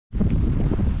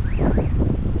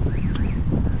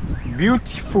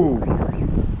beautiful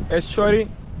estuary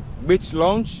beach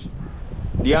lounge,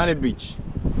 Diani Beach.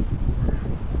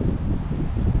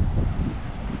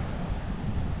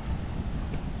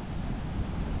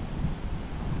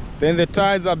 Then the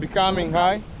tides are becoming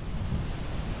high.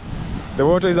 The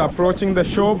water is approaching the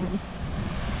shore.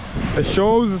 The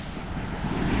shores.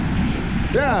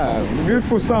 Yeah,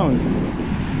 beautiful sounds.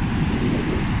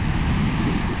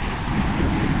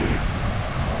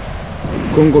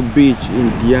 Congo Beach in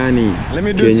Diani,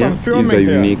 Kenya is a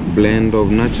unique blend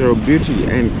of natural beauty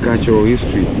and cultural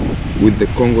history, with the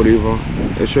Congo River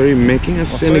estuary making a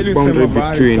scenic boundary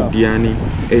between Diani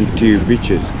and two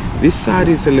beaches. This site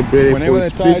is celebrated for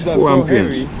its peaceful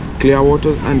ambience, clear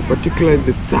waters, and particularly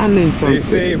the stunning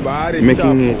sunset,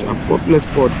 making it a popular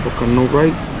spot for canoe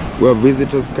rides, where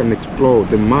visitors can explore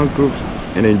the mangroves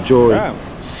and enjoy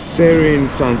serene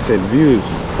sunset views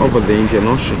over the Indian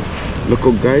Ocean.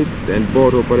 Local guides and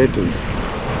boat operators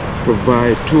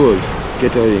provide tours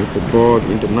catering for both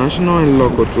international and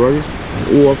local tourists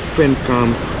who often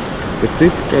come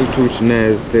specifically to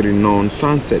witness the renowned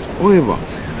sunset. However,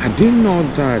 I didn't know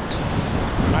that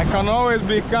I can always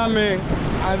be coming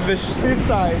at the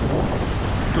seaside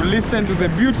to listen to the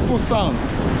beautiful sound.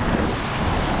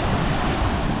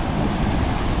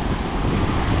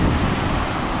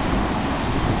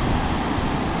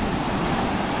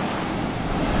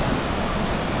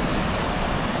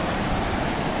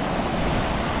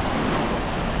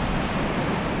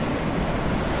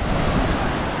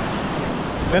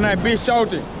 Then I be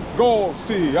shouting, "Go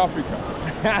see Africa."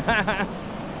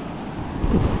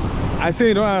 I say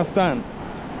you don't understand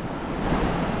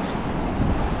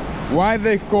why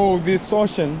they call this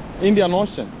ocean Indian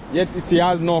Ocean, yet it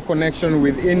has no connection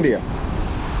with India.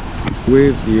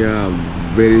 Waves here are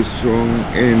very strong,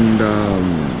 and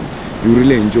you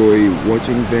really enjoy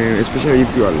watching them, especially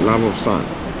if you are a lover of sun.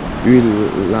 You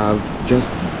will love just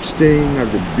staying at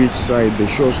the beach side, the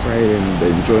shore side, and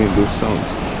enjoying those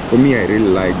sounds. For me, I really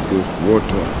like those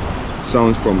water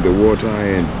sounds from the water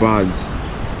and birds.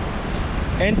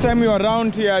 Anytime you're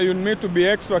around here, you need to be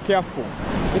extra careful.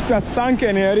 It's a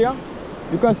sunken area.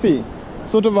 You can see,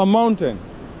 sort of a mountain.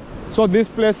 So this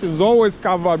place is always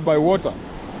covered by water.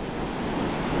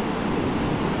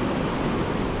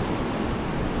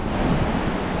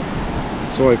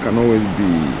 So I can always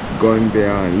be going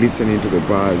there and listening to the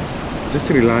birds, just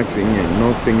relaxing and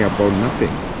not thinking about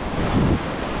nothing.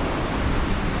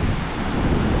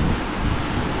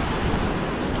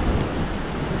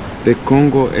 The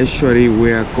Congo estuary,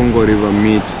 where Congo River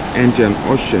meets Indian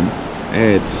Ocean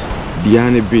at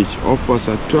Diani Beach, offers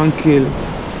a tranquil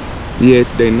yet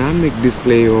dynamic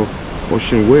display of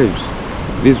ocean waves.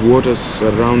 These waters,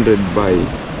 surrounded by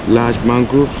large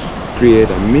mangroves,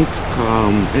 create a mixed,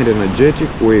 calm and energetic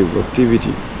wave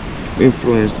activity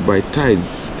influenced by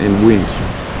tides and winds.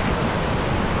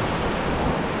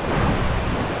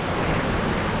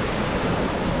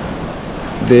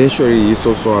 The estuary is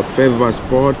also a favorite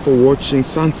spot for watching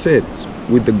sunsets,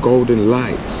 with the golden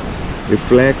lights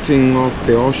reflecting off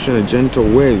the ocean gentle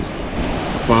waves,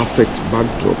 perfect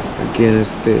backdrop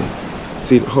against the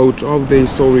silhouette of the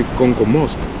historic Congo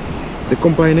Mosque. The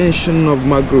combination of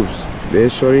mangroves, the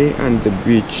estuary and the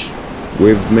beach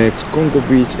waves makes Congo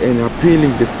Beach an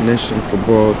appealing destination for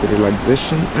both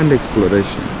relaxation and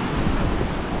exploration.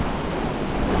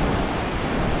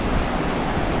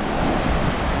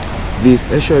 This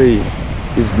estuary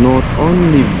is not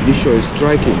only visually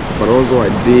striking, but also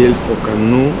ideal for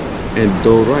canoe and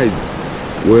boat rides,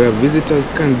 where visitors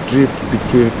can drift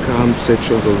between calm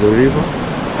sections of the river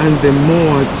and the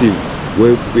more active,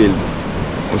 wave-filled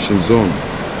ocean zone.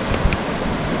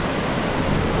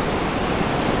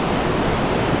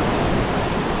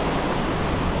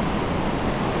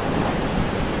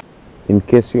 In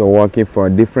case you are working for a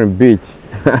different beach,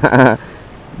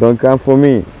 don't come for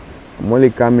me. I'm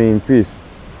only coming in peace.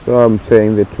 So I'm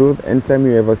saying the truth. Anytime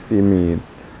you ever see me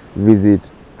visit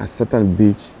a certain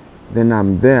beach, then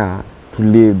I'm there to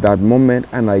live that moment,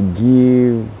 and I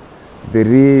give the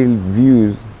real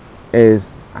views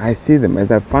as I see them,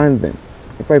 as I find them.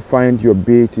 If I find your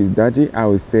beach is dirty, I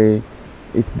will say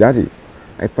it's dirty.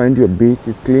 I find your beach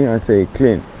is clean, I say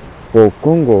clean. For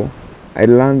Congo, I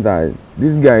learned that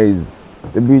these guys,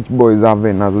 the beach boys, have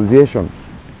an association.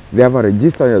 They have a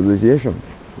registered association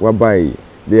whereby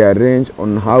they arrange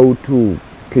on how to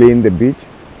clean the beach.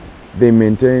 They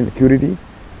maintain security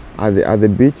at the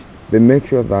beach. They make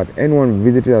sure that anyone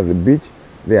visiting at the beach,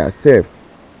 they are safe.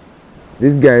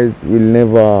 These guys will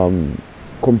never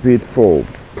compete for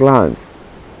clans.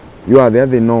 You are there,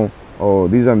 they know, oh,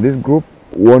 this and this group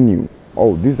warn you.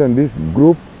 Oh, this and this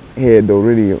group had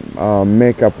already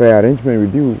make a prayer arrangement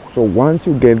with you. So once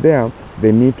you get there,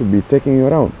 they need to be taking you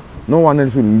around. No one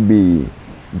else will be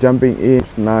jumping in,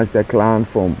 snatch a client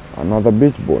from another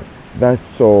beach boy. That's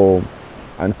so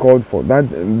uncalled for. That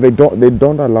they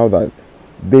don't allow that.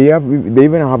 They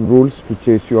even have rules to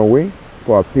chase you away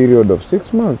for a period of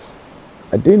 6 months.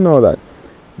 I didn't know that.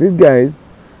 These guys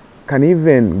can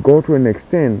even go to an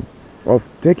extent of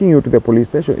taking you to the police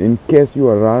station in case you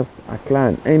harass a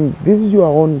client, and this is your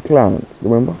own client,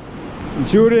 remember?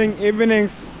 During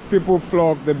evenings, people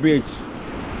flock the beach.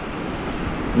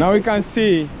 Now we can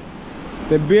see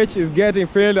the beach is getting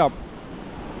filled up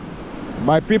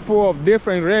by people of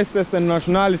different races and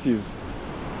nationalities,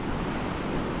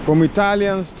 from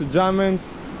Italians to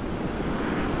Germans,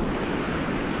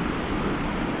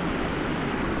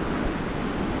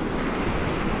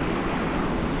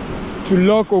 to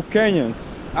local Kenyans,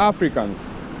 Africans.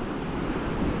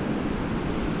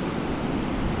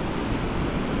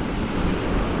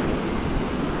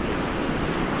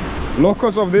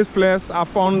 Locals of this place are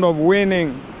fond of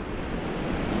winning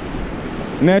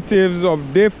natives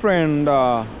of different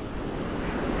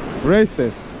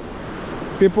races,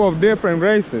 people of different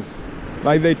races,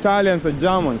 like the Italians and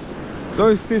Germans. So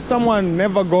you see, someone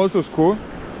never goes to school,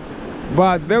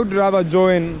 but they would rather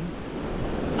join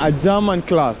a German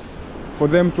class for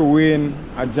them to win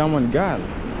a German girl.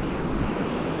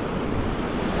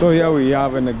 So here we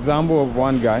have an example of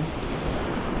one guy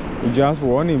who just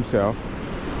won himself.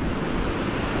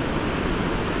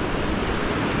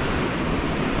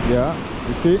 Yeah,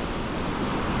 you see?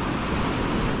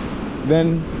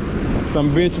 Then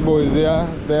some beach boys here,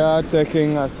 they are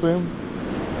taking a swim.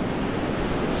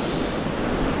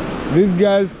 These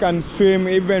guys can swim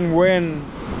even when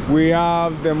we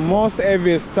have the most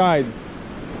heaviest tides.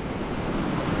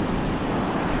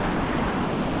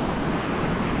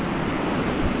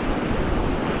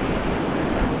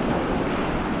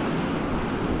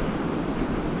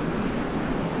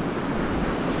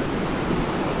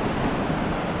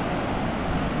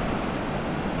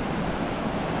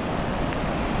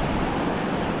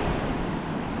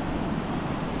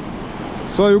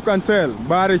 So you can tell,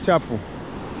 Bari Chafu,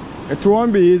 it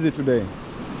won't be easy today.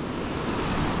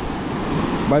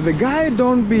 But the guy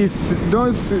don't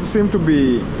seem to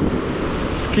be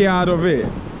scared of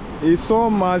it. He's so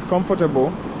much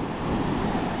comfortable.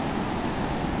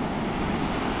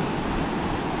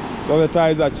 So the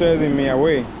tides are chasing me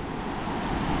away.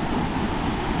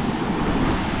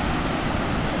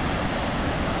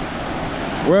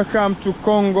 Welcome to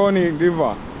Kongoni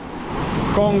River.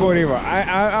 Congo River.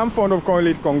 I'm fond of calling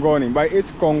it Kongoni, but it's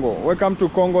Congo. Welcome to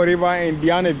Congo River in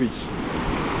Diani Beach.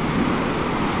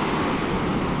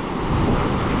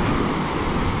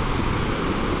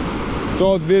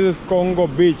 So this is Congo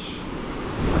Beach.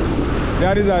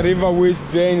 That is a river which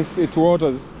drains its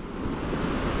waters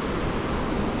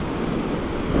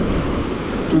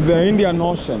to the Indian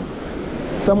Ocean.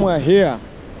 Somewhere here.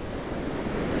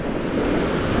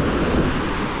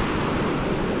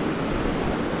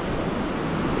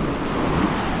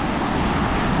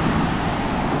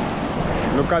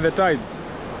 Look at the tides.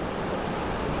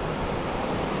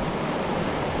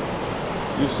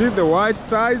 You see the white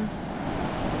tides?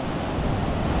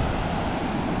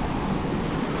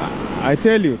 I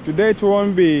tell you, today it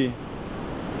won't be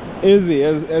easy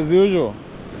as usual.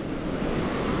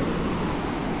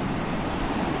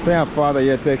 Their father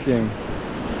here taking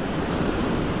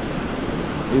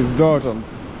his daughter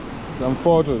some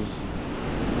photos.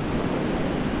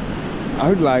 I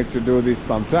would like to do this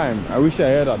sometime. I wish I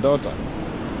had a daughter.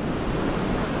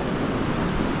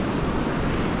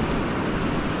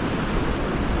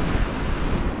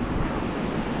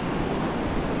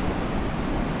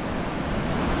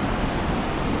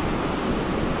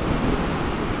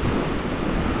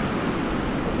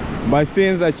 But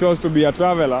since I chose to be a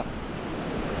traveler,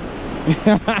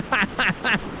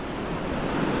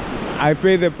 I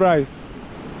pay the price.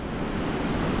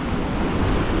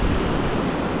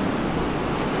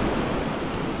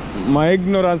 My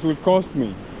ignorance will cost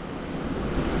me.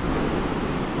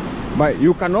 But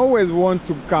you can always want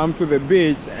to come to the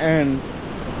beach and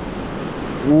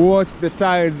watch the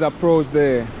tides approach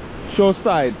the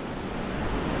shoreside,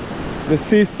 the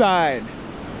seaside.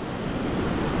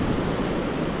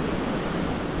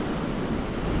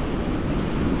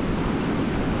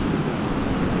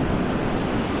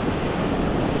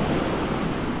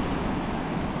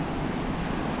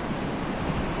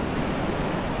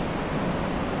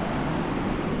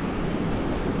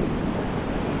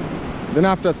 Then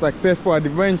after a successful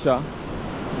adventure,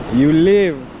 you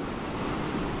leave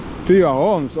to your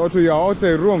homes or to your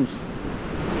hotel rooms.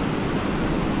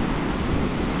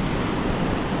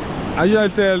 I usually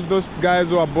tell those guys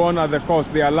who are born at the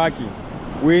coast, they are lucky.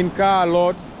 We incur a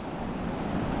lot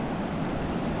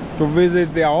to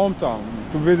visit their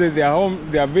hometown, to visit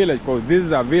their village, because this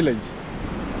is a village.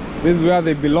 This is where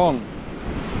they belong.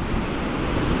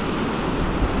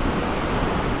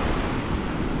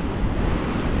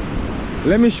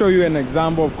 Let me show you an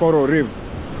example of coral reef.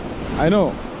 I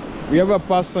know we have a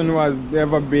person who has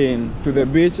ever been to the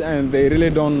beach and they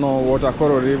really don't know what a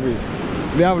coral reef is.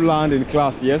 They have learned in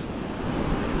class, yes,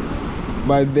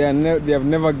 but they have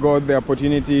never got the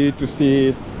opportunity to see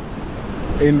it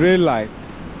in real life.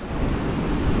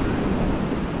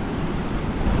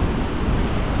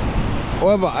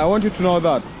 However, I want you to know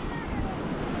that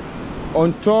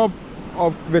on top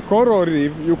of the coral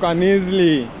reef, you can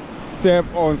easily step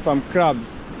on some crabs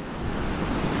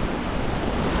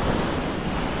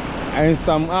and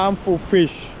some harmful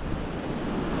fish.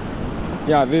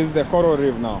 Yeah, this is the coral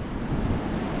reef now.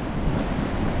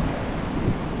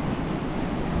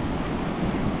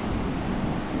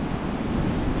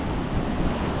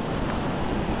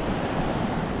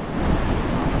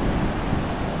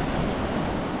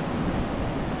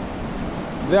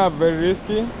 They are very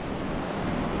risky.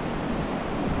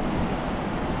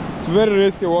 It's very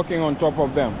risky walking on top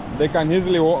of them. They can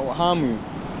easily harm you,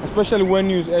 especially when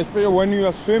you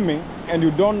are swimming and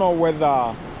you don't know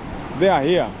whether they are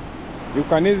here. You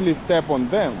can easily step on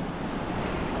them.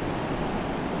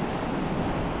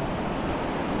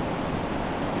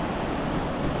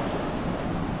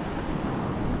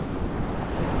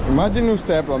 Imagine you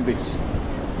step on this.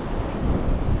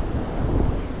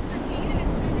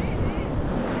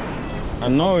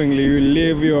 Unknowingly, you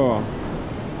leave your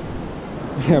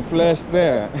flesh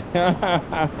there.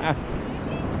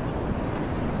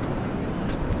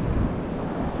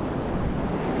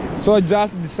 So I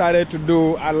just decided to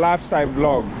do a lifestyle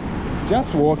vlog,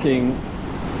 just walking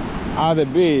at the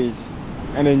beach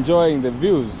and enjoying the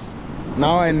views.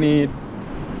 Now I need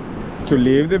to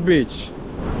leave the beach.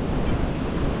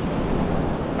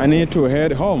 I need to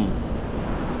head home.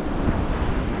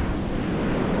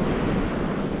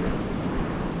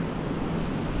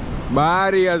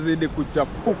 Bahari yazidi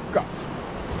kuchafuka.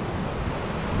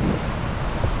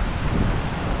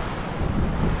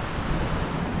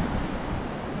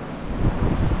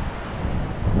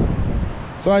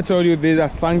 So I told you this is a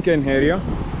sunken area,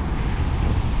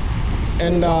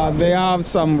 and they have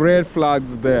some red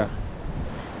flags there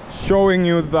showing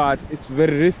you that it's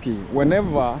very risky.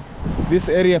 Whenever this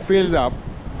area fills up,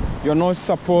 you're not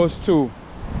supposed to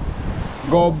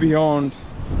go beyond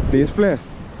this place.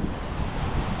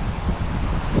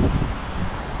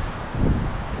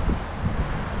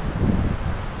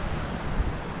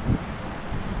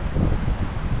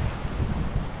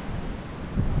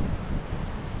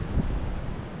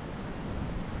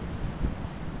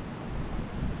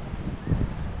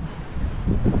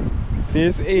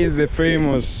 This is the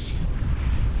famous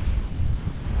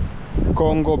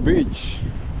Congo Beach,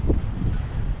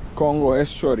 Congo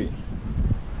estuary.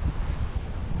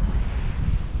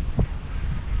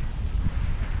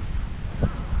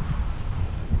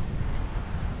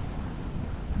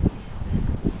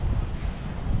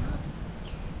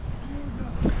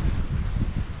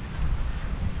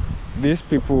 These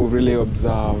people really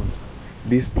observe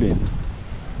discipline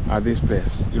at this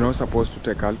place. You're not supposed to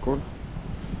take alcohol.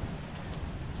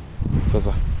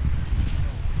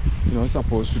 You're not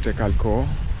supposed to take alcohol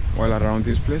while around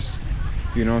this place.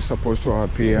 You're not supposed to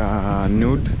appear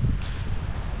nude.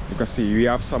 You can see we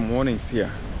have some warnings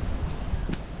here.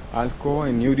 Alcohol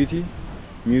and nudity,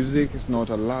 music is not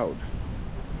allowed.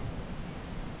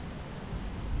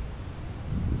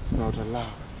 It's not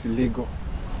allowed, it's illegal.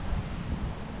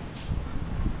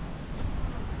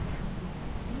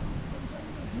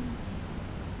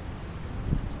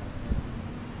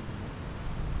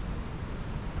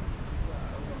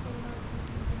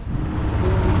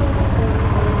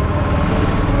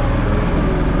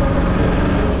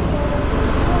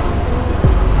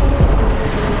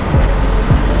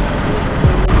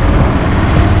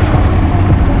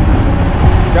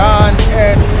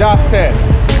 Dusted.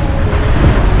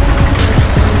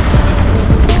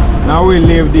 Now we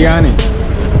leave Diani.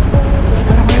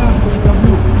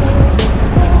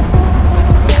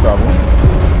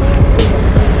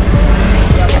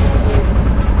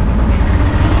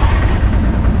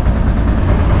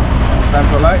 Time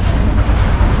to light.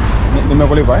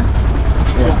 Nimequalify?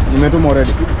 Yeah. Nimetuma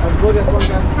already.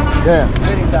 Yeah.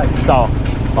 Very tight. Sawa.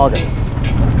 Okay.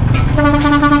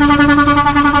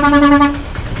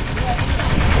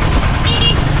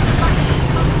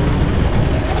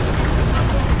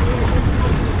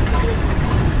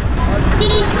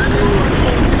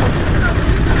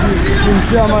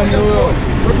 Chairman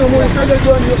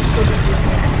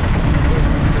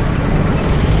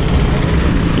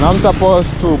Now I'm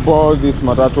supposed to board this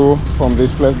matatu from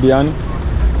this place, Diani,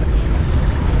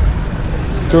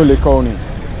 to Likoni.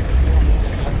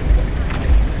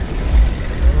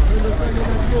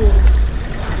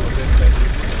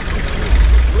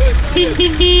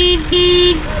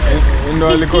 In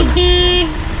Likoni.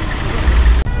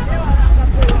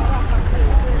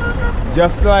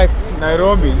 Just like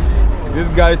Nairobi, these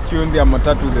guys tune their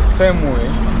matatu the same way.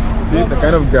 See the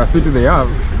kind of graffiti they have.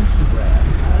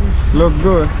 Look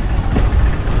good.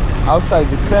 Outside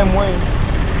the same way.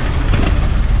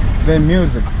 The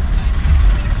music.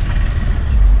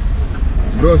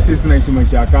 Bro, sisi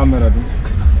tunaisimamisha kamera tu.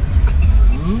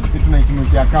 Sisi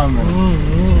tunaisimamisha kamera.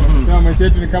 Sasa maisha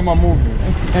yetu ni kama movie.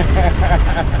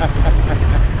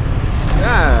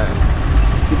 Yeah.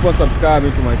 Keep on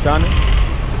subscribing to my channel.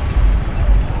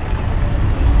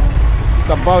 It's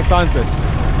about sunset.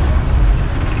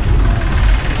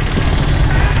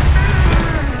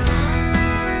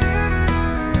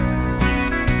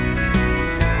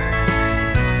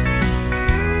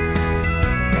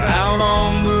 Out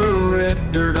on the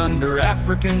red dirt under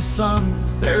African sun,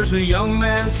 there's a young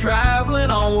man traveling,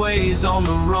 always on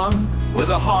the run, with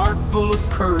a heart full of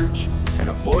courage and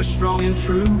a voice strong and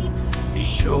true. He's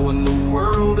showing the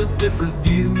world a different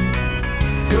view.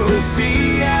 Go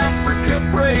see Africa,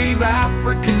 brave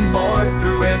African boy.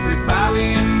 Through every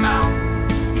valley and mountain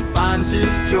he finds his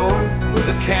joy, with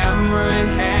a camera in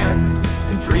hand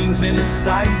and dreams in his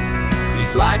sight.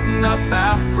 He's lighting up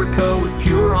Africa with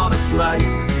pure honest light.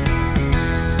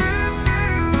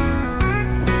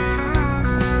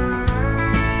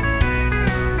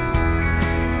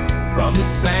 From the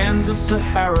sands of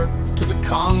Sahara to the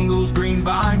Congo's green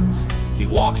vines, he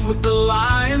walks with the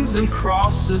lions and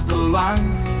crosses the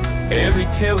lines. Every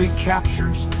tale he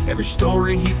captures, every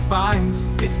story he finds,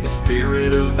 it's the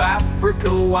spirit of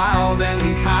Africa, wild and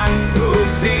kind. Go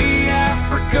see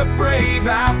Africa, brave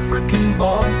African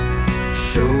boy,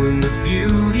 showing the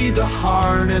beauty, the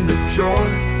heart and the joy.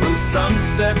 From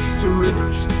sunsets to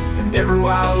rivers and every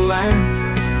wild land,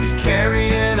 he's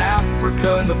carrying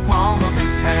Africa in the palm of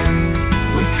his hand.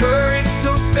 With courage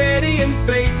so steady and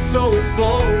faith so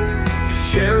bold,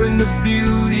 sharing the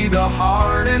beauty, the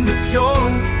heart and the joy.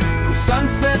 From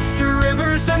sunsets to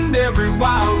rivers and every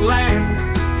wild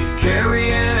land, he's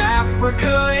carrying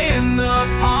Africa in the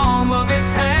palm of his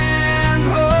hand.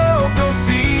 Oh, go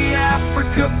see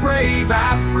Africa, brave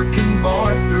African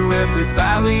boy. Through every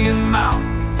valley and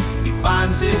mountain he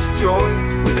finds his joy,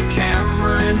 with a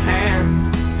camera in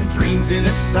hand and dreams in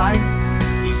his sight.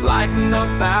 He's lighting up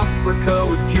Africa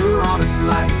with pure honest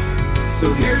light.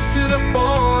 So here's to the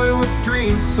boy with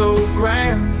dreams so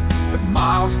grand, with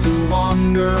miles to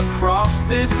wander across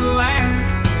this land.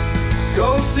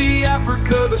 Go see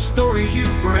Africa, the stories you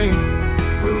bring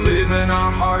will live in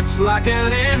our hearts like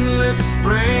an endless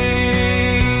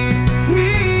spring.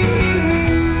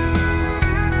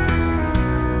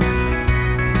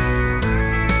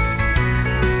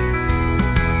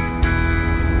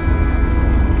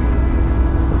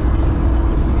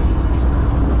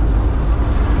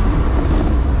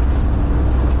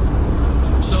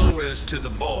 To the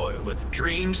boy with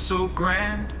dreams so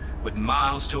grand, with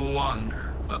miles to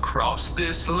wander across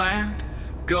this land.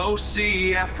 Go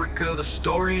see Africa, the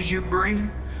stories you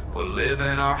bring will live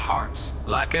in our hearts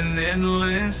like an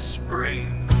endless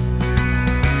spring.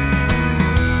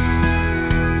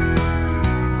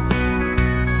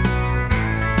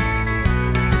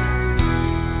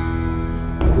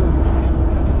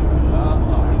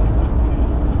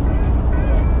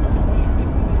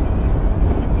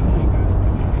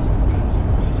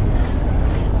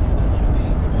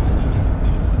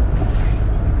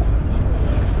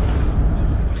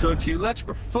 So you let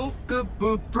your folk a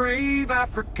brave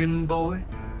African boy.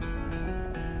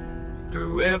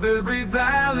 Through every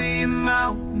valley and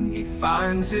mountain he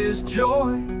finds his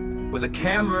joy, with a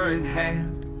camera in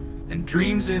hand and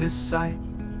dreams in his sight.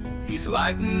 He's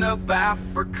lighting up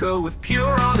Africa with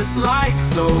pure honest light.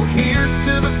 So here's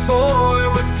to the boy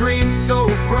with dreams so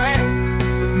grand,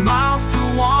 with miles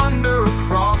to wander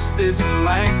across this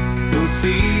land. You'll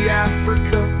see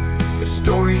Africa, the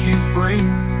stories you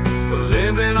bring will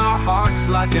live in our hearts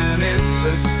like an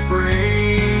endless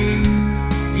spring.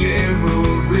 Yeah,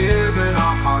 we'll live in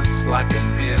our hearts like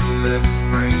an endless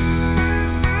spring.